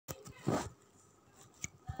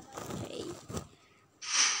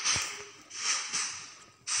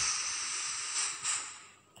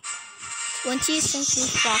20th Century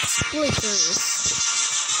Fox Bloopers.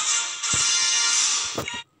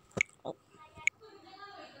 Oh.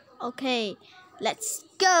 Okay, let's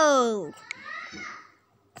go.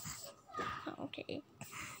 Okay.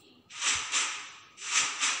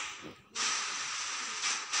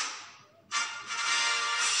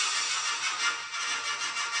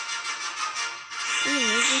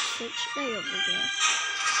 There's a searchlight over there.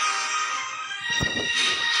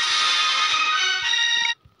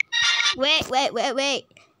 Wait.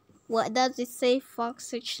 What does it say, Fox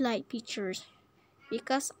Searchlight Pictures?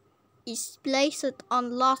 Because it's placed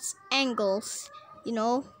on lost angles. You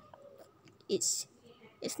know, it's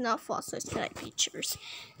not Fox Searchlight Pictures.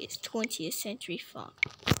 It's 20th Century Fox.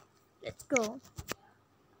 Let's go.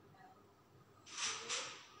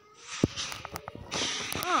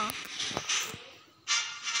 Ah.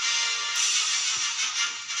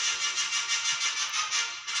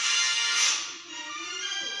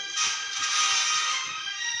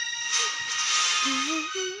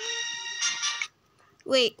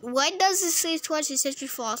 Wait, why does it say 20th Century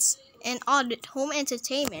Fox and Audit Home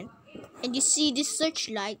Entertainment? And you see this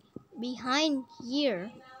searchlight behind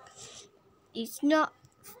here. It's not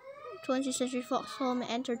 20th Century Fox Home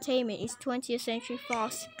Entertainment. It's 20th Century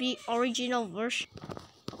Fox, the original version.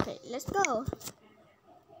 Okay, let's go.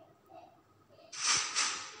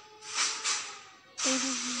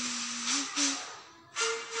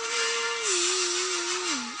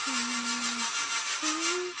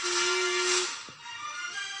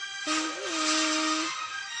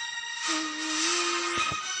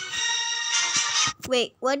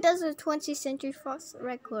 Wait, what does the 20th Century Fox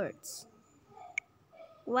records?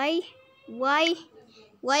 Why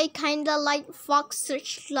kinda like Fox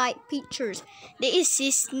Searchlight Pictures? This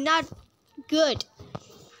is not good.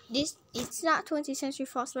 It's not 20th Century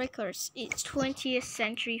Fox records. It's 20th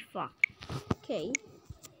Century Fox. Okay.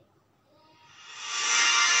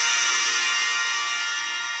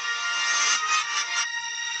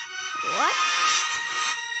 What?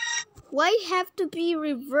 Why have to be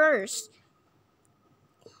reversed?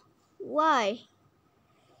 Why?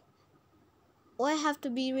 Why have to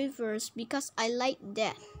be reversed? Because I like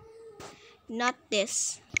that, not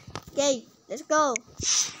this. Okay, let's go.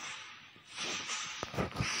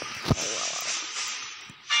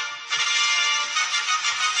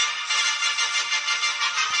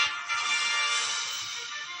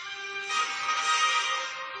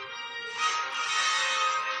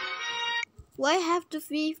 Why have to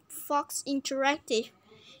be Fox Interactive?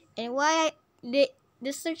 And why the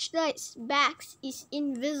searchlight's back is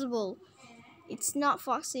invisible? It's not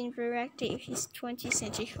Fox Interactive, it's 20th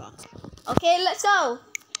Century Fox. Okay, let's go!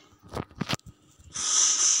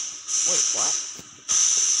 Wait, what?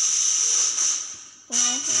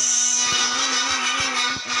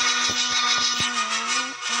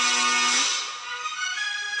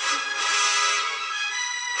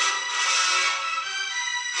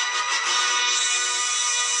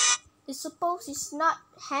 I suppose it's not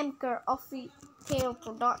Hamker of Retail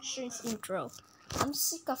Productions intro. I'm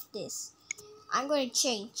sick of this. I'm going to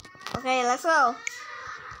change. Okay, let's go.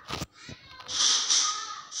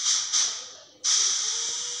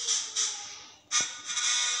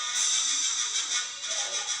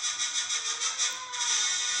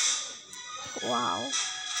 Wow.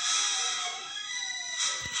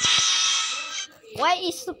 Why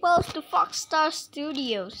is supposed to Fox Star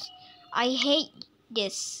Studios? I hate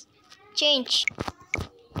this. Change.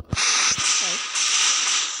 Okay.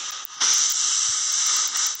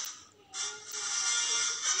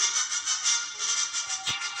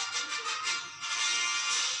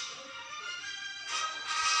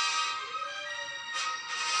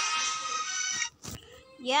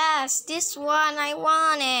 Yes, this one I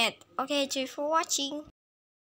want it. Okay, thank you for watching.